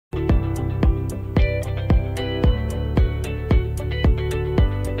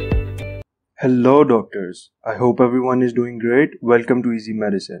Hello doctors, I hope everyone is doing great. Welcome to Easy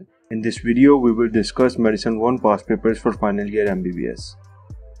Medicine. In this video, we will discuss Medicine 1 past papers for final year MBBS.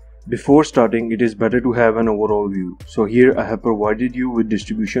 Before starting, it is better to have an overall view. So here I have provided you with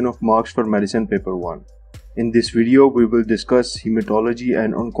distribution of marks for Medicine paper 1. In this video, we will discuss Hematology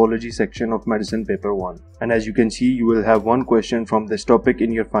and Oncology section of Medicine paper 1. And as you can see, you will have one question from this topic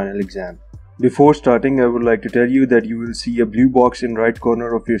in your final exam. Before starting, I would like to tell you that you will see a blue box in right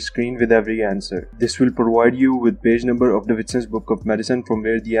corner of your screen with every answer. This will provide you with page number of Davidson's Book of Medicine from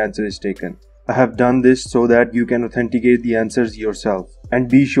where the answer is taken. I have done this so that you can authenticate the answers yourself and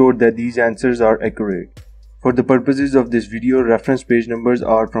be sure that these answers are accurate. For the purposes of this video, reference page numbers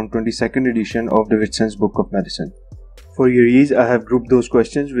are from 22nd edition of Davidson's Book of Medicine. For your ease, I have grouped those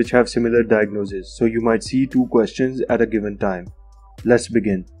questions which have similar diagnoses, so you might see two questions at a given time. Let's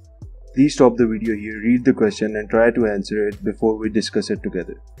begin. Please stop the video here, read the question and try to answer it before we discuss it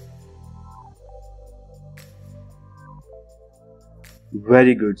together.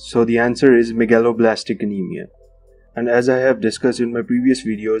 Very good, so the answer is Megaloblastic anemia. And as I have discussed in my previous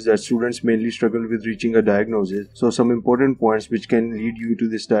videos that students mainly struggle with reaching a diagnosis, so some important points which can lead you to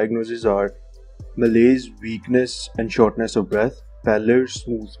this diagnosis are malaise, weakness and shortness of breath, pallor,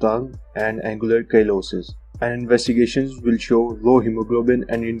 smooth tongue and angular chylosis. And investigations will show low hemoglobin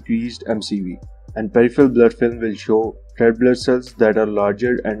and increased MCV, and peripheral blood film will show red blood cells that are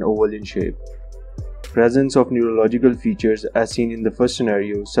larger and oval in shape. Presence of neurological features as seen in the first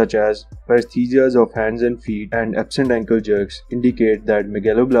scenario, such as paresthesias of hands and feet and absent ankle jerks, indicate that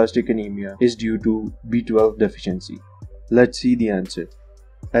megaloblastic anemia is due to B12 deficiency. Let's see the answer.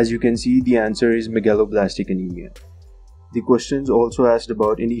 As you can see, the answer is megaloblastic anemia. The questions also asked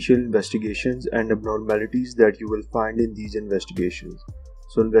about initial investigations and abnormalities that you will find in these investigations.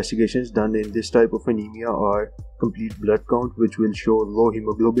 So investigations done in this type of anemia are complete blood count, which will show low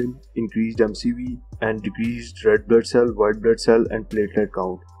hemoglobin, increased MCV and decreased red blood cell, white blood cell and platelet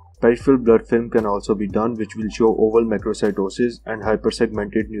count. Peripheral blood film can also be done, which will show oval macrocytosis and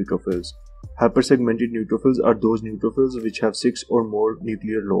hypersegmented neutrophils. Hypersegmented neutrophils are those neutrophils which have 6 or more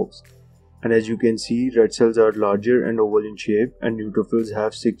nuclear lobes. And as you can see, red cells are larger and oval in shape and neutrophils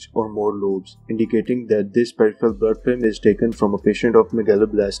have 6 or more lobes, indicating that this peripheral blood film is taken from a patient of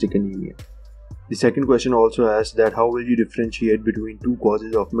megaloblastic anemia. The second question also asks that how will you differentiate between two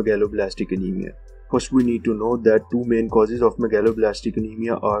causes of megaloblastic anemia. First, we need to know that two main causes of megaloblastic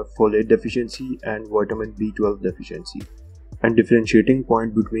anemia are folate deficiency and vitamin B12 deficiency. And differentiating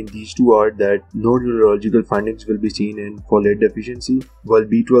point between these two are that no neurological findings will be seen in folate deficiency, while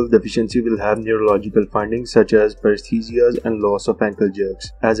B12 deficiency will have neurological findings such as paresthesias and loss of ankle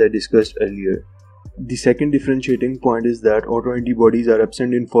jerks, as I discussed earlier. The second differentiating point is that autoantibodies are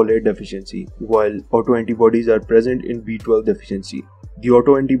absent in folate deficiency, while autoantibodies are present in B12 deficiency. The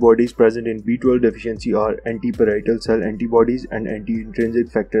autoantibodies present in B12 deficiency are anti-parietal cell antibodies and anti-intrinsic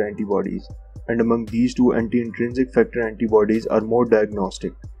factor antibodies. And among these two, anti-intrinsic factor antibodies are more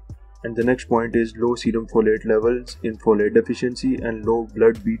diagnostic. And the next point is low serum folate levels in folate deficiency and low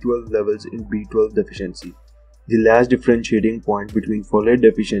blood B12 levels in B12 deficiency. The last differentiating point between folate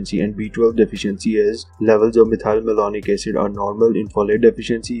deficiency and B12 deficiency is levels of methylmalonic acid are normal in folate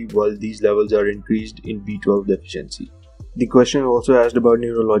deficiency while these levels are increased in B12 deficiency. The question also asked about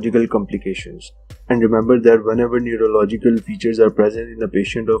neurological complications. And remember that whenever neurological features are present in a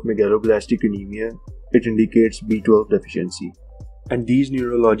patient of megaloblastic anemia, it indicates B12 deficiency. And these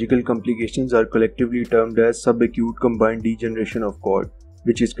neurological complications are collectively termed as subacute combined degeneration of cord,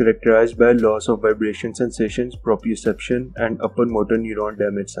 which is characterized by loss of vibration sensations, proprioception, and upper motor neuron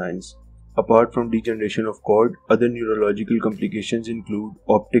damage signs. Apart from degeneration of cord, other neurological complications include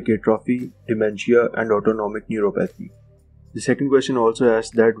optic atrophy, dementia, and autonomic neuropathy. The second question also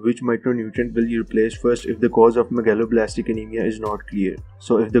asks that which micronutrient will you replace first if the cause of megaloblastic anemia is not clear.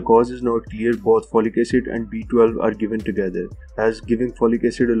 So if the cause is not clear, both folic acid and B12 are given together, as giving folic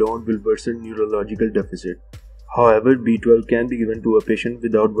acid alone will worsen neurological deficit. However, B12 can be given to a patient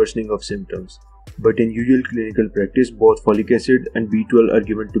without worsening of symptoms. But in usual clinical practice, both folic acid and B12 are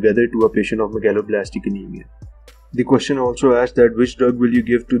given together to a patient of megaloblastic anemia. The question also asks that which drug will you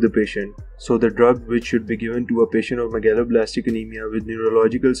give to the patient. So the drug which should be given to a patient of megaloblastic anemia with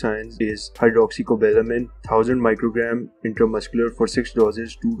neurological signs is hydroxycobalamin 1000 microgram intramuscular for 6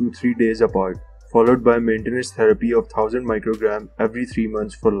 doses 2 to 3 days apart, followed by maintenance therapy of 1000 microgram every 3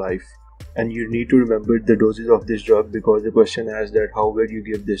 months for life. And you need to remember the doses of this drug because the question asks that how will you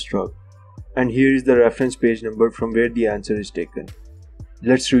give this drug. And here is the reference page number from where the answer is taken.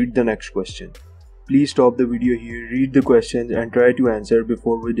 Let's read the next question. Please stop the video here, read the questions and try to answer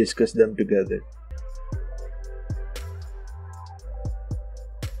before we discuss them together.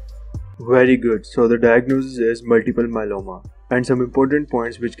 Very good. So the diagnosis is multiple myeloma. And some important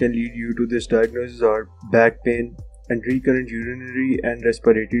points which can lead you to this diagnosis are back pain and recurrent urinary and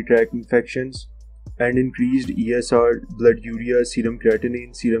respiratory tract infections and increased ESR, blood urea, serum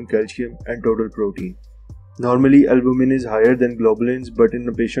creatinine, serum calcium and total protein. Normally albumin is higher than globulins, but in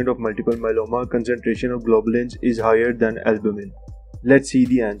a patient of multiple myeloma, concentration of globulins is higher than albumin. Let's see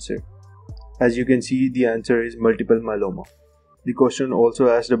the answer. As you can see, the answer is multiple myeloma. The question also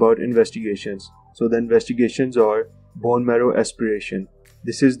asked about investigations. So the investigations are bone marrow aspiration.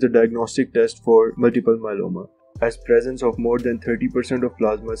 This is the diagnostic test for multiple myeloma, as presence of more than 30% of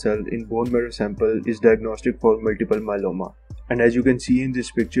plasma cell in bone marrow sample is diagnostic for multiple myeloma. And as you can see in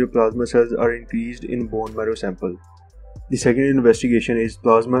this picture, plasma cells are increased in bone marrow sample. The second investigation is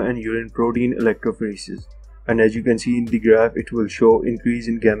plasma and urine protein electrophoresis. And as you can see in the graph, it will show increase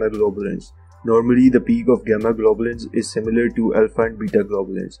in gamma globulins. Normally, the peak of gamma globulins is similar to alpha and beta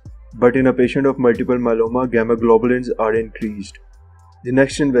globulins. But in a patient of multiple myeloma, gamma globulins are increased. The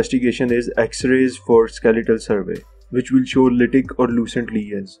next investigation is X-rays for skeletal survey, which will show lytic or lucent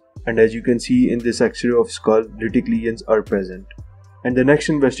lesions. And as you can see in this X-ray of skull, lytic lesions are present. And the next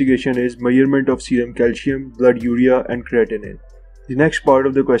investigation is measurement of serum calcium, blood urea and creatinine. The next part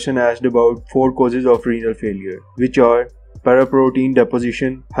of the question asked about 4 causes of renal failure, which are paraprotein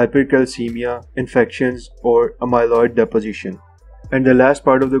deposition, hypercalcemia, infections or amyloid deposition. And the last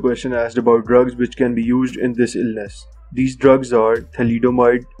part of the question asked about drugs which can be used in this illness. These drugs are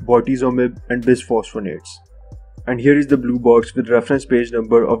thalidomide, bortezomib and bisphosphonates. And here is the blue box with reference page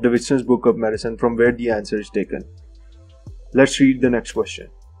number of Davidson's Book of Medicine from where the answer is taken. Let's read the next question.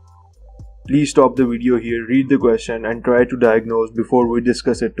 Please stop the video here, read the question and try to diagnose before we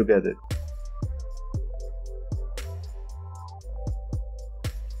discuss it together.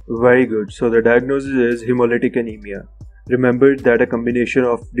 Very good. So the diagnosis is hemolytic anemia. Remember that a combination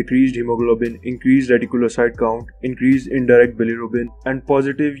of decreased hemoglobin, increased reticulocyte count, increased indirect bilirubin, and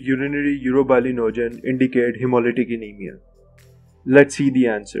positive urinary urobilinogen indicate hemolytic anemia. Let's see the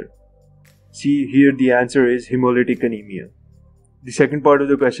answer. See here, the answer is hemolytic anemia. The second part of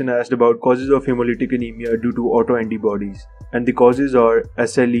the question asked about causes of hemolytic anemia due to autoantibodies, and the causes are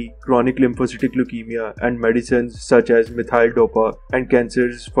SLE, chronic lymphocytic leukemia, and medicines such as methyl-dopa, and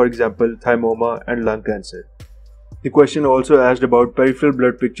cancers, for example, thymoma and lung cancer. The question also asked about peripheral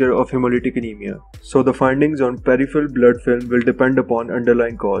blood picture of hemolytic anemia. So the findings on peripheral blood film will depend upon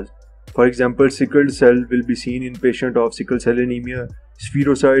underlying cause. For example, sickled cell will be seen in patient of sickle cell anemia,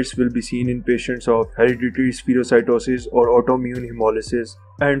 spherocytes will be seen in patients of hereditary spherocytosis or autoimmune hemolysis,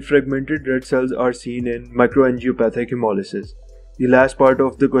 and fragmented red cells are seen in microangiopathic hemolysis. The last part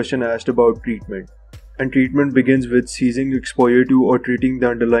of the question asked about treatment. And treatment begins with ceasing exposure to or treating the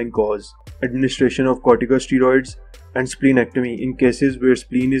underlying cause, administration of corticosteroids, and splenectomy in cases where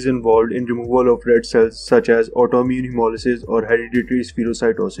spleen is involved in removal of red cells such as autoimmune hemolysis or hereditary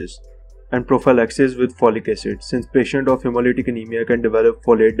spherocytosis, and prophylaxis with folic acid since patient of hemolytic anemia can develop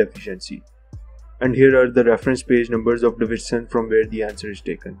folate deficiency. And here are the reference page numbers of Davidson from where the answer is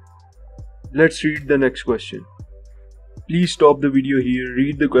taken. Let's read the next question. Please stop the video here,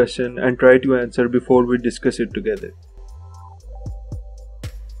 read the question and try to answer before we discuss it together.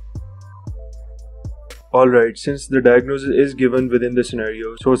 Alright, since the diagnosis is given within the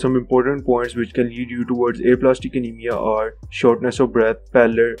scenario, so some important points which can lead you towards aplastic anemia are shortness of breath,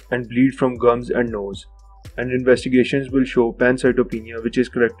 pallor, and bleed from gums and nose. And investigations will show pancytopenia, which is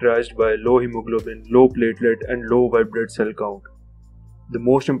characterized by low hemoglobin, low platelet, and low white blood cell count. The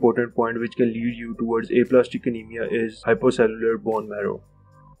most important point which can lead you towards aplastic anemia is hypocellular bone marrow.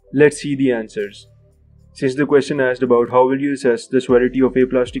 Let's see the answers. Since the question asked about how will you assess the severity of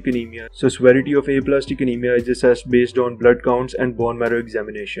aplastic anemia, so severity of aplastic anemia is assessed based on blood counts and bone marrow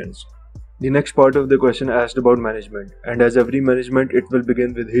examinations. The next part of the question asked about management, and as every management it will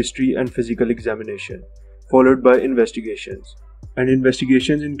begin with history and physical examination, followed by investigations. And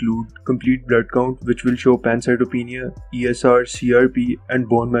investigations include complete blood count, which will show pancytopenia, ESR, CRP and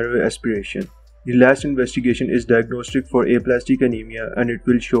bone marrow aspiration. The last investigation is diagnostic for aplastic anemia and it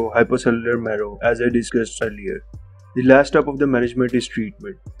will show hypocellular marrow as I discussed earlier. The last step of the management is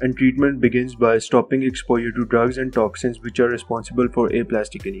treatment, and treatment begins by stopping exposure to drugs and toxins which are responsible for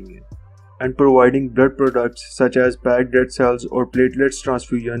aplastic anemia, and providing blood products such as packed red cells or platelets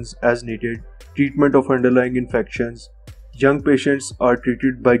transfusions as needed, treatment of underlying infections. Young patients are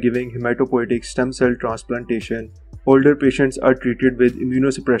treated by giving hematopoietic stem cell transplantation. Older patients are treated with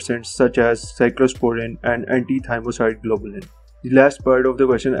immunosuppressants such as cyclosporin and anti-thymocyte globulin. The last part of the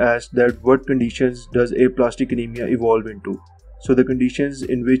question asked that what conditions does aplastic anemia evolve into. So the conditions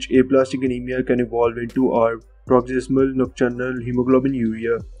in which aplastic anemia can evolve into are paroxysmal nocturnal hemoglobin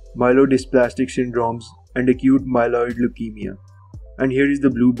urea, myelodysplastic syndromes, and acute myeloid leukemia. And here is the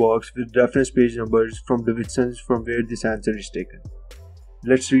blue box with reference page numbers from Davidson's from where this answer is taken.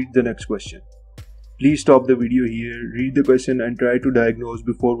 Let's read the next question. Please stop the video here, read the question and try to diagnose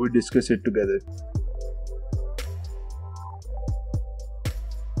before we discuss it together.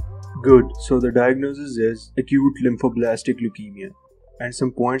 Good, so the diagnosis is acute lymphoblastic leukemia, and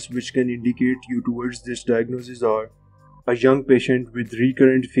some points which can indicate you towards this diagnosis are a young patient with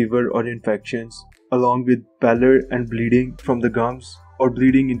recurrent fever or infections, along with pallor and bleeding from the gums or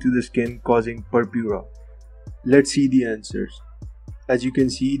bleeding into the skin causing purpura. Let's see the answers. As you can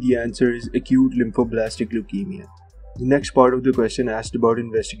see, the answer is acute lymphoblastic leukemia. The next part of the question asked about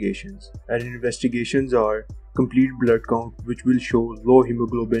investigations, and investigations are complete blood count which will show low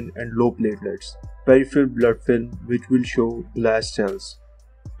hemoglobin and low platelets, peripheral blood film which will show blast cells,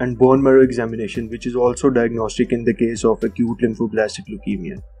 and bone marrow examination which is also diagnostic in the case of acute lymphoblastic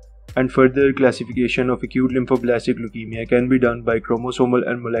leukemia. And further classification of acute lymphoblastic leukemia can be done by chromosomal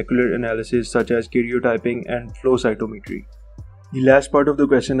and molecular analysis such as karyotyping and flow cytometry. The last part of the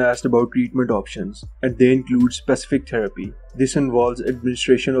question asked about treatment options, and they include specific therapy. This involves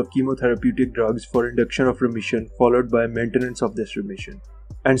administration of chemotherapeutic drugs for induction of remission followed by maintenance of this remission,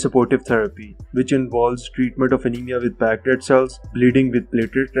 and supportive therapy, which involves treatment of anemia with packed red cells, bleeding with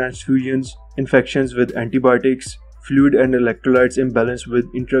platelet transfusions, infections with antibiotics, fluid and electrolytes imbalance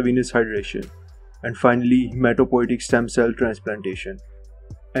with intravenous hydration, and finally hematopoietic stem cell transplantation.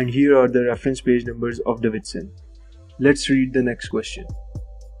 And here are the reference page numbers of Davidson. Let's read the next question.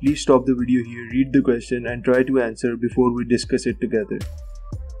 Please stop the video here, read the question and try to answer before we discuss it together.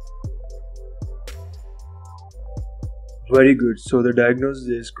 Very good, so the diagnosis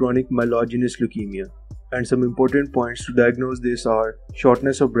is chronic myelogenous leukemia, and some important points to diagnose this are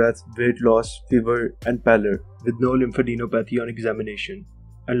shortness of breath, weight loss, fever and pallor with no lymphadenopathy on examination,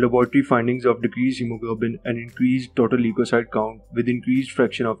 and laboratory findings of decreased hemoglobin and increased total leukocyte count with increased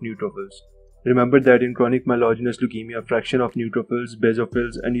fraction of neutrophils. Remember that in chronic myelogenous leukemia, fraction of neutrophils,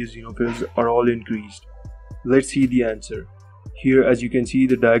 basophils and eosinophils are all increased. Let's see the answer. Here, as you can see,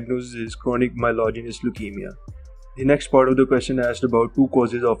 the diagnosis is chronic myelogenous leukemia. The next part of the question asked about two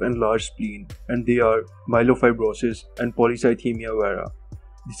causes of enlarged spleen, and they are myelofibrosis and polycythemia vera.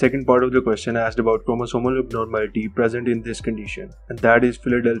 The second part of the question asked about chromosomal abnormality present in this condition, and that is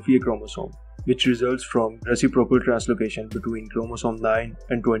Philadelphia chromosome, which results from reciprocal translocation between chromosome 9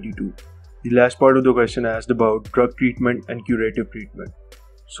 and 22. The last part of the question asked about drug treatment and curative treatment.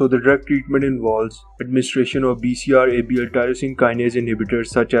 So the drug treatment involves administration of BCR-ABL tyrosine kinase inhibitors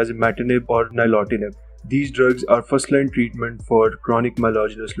such as imatinib or nilotinib. These drugs are first-line treatment for chronic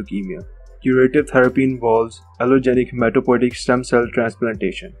myelogenous leukemia. Curative therapy involves allogenic hematopoietic stem cell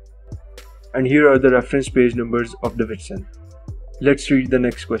transplantation. And here are the reference page numbers of Davidson. Let's read the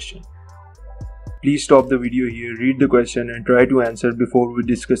next question. Please stop the video here, read the question and try to answer before we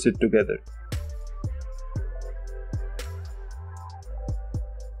discuss it together.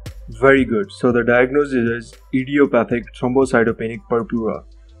 Very good, so the diagnosis is idiopathic thrombocytopenic purpura,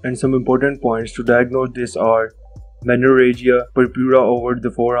 and some important points to diagnose this are menorrhagia, purpura over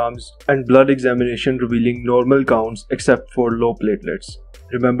the forearms, and blood examination revealing normal counts except for low platelets.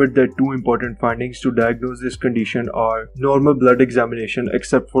 Remember that two important findings to diagnose this condition are normal blood examination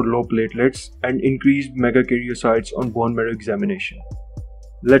except for low platelets and increased megakaryocytes on bone marrow examination.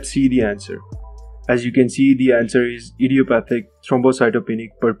 Let's see the answer. As you can see, the answer is idiopathic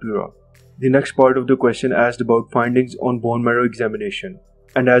thrombocytopenic purpura. The next part of the question asked about findings on bone marrow examination,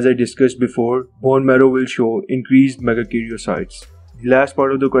 and as I discussed before, bone marrow will show increased megakaryocytes. The last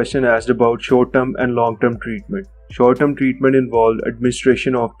part of the question asked about short-term and long-term treatment. Short-term treatment involved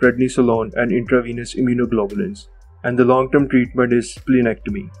administration of prednisolone and intravenous immunoglobulins, and the long-term treatment is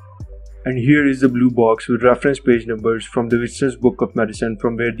splenectomy. And here is the blue box with reference page numbers from the Davidson's Book of Medicine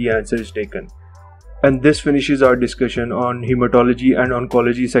from where the answer is taken. And this finishes our discussion on Hematology and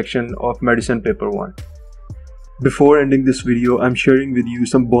Oncology section of Medicine Paper 1. Before ending this video, I'm sharing with you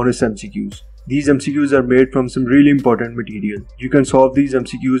some bonus MCQs. These MCQs are made from some really important material. You can solve these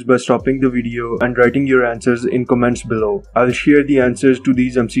MCQs by stopping the video and writing your answers in comments below. I'll share the answers to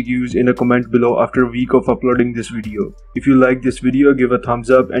these MCQs in a comment below after a week of uploading this video. If you like this video, give a thumbs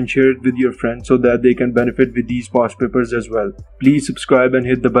up and share it with your friends so that they can benefit with these past papers as well. Please subscribe and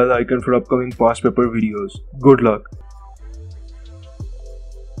hit the bell icon for upcoming past paper videos. Good luck!